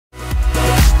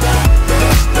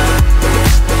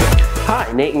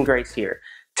Hi, Nate and Grace here.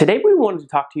 Today we wanted to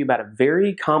talk to you about a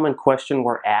very common question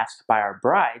we're asked by our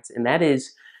brides, and that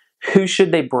is, who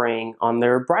should they bring on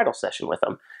their bridal session with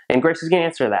them? And Grace is going to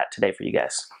answer that today for you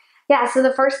guys. Yeah, so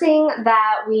the first thing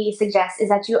that we suggest is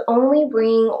that you only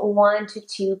bring 1 to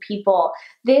 2 people.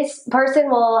 This person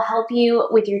will help you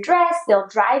with your dress, they'll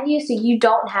drive you so you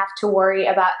don't have to worry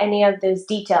about any of those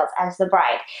details as the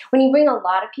bride. When you bring a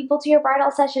lot of people to your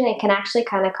bridal session, it can actually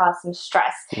kind of cause some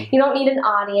stress. You don't need an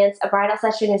audience. A bridal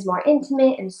session is more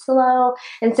intimate and slow,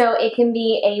 and so it can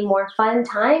be a more fun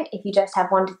time if you just have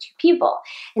 1 to 2 people.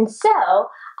 And so,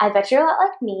 I bet you're a lot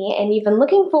like me and you've been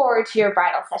looking forward to your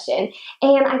bridal session.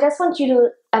 And I just want you to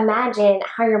imagine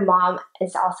how your mom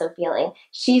is also feeling.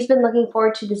 She's been looking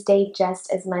forward to this day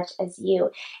just as much as you.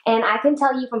 And I can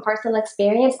tell you from personal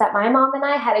experience that my mom and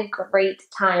I had a great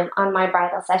time on my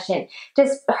bridal session.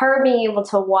 Just her being able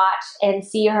to watch and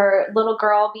see her little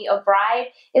girl be a bride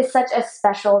is such a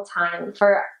special time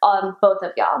for both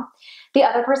of y'all. The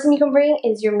other person you can bring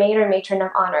is your maid or matron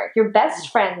of honor, your best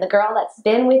friend, the girl that's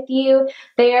been with you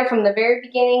there from the very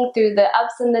beginning through the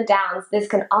ups and the downs. This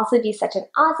can also be such an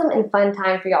awesome and fun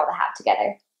time for y'all to have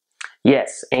together.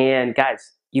 Yes, and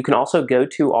guys, you can also go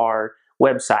to our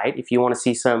website if you want to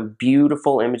see some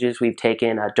beautiful images we've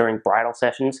taken during bridal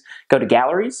sessions. Go to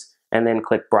galleries and then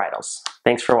click bridals.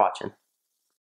 Thanks for watching.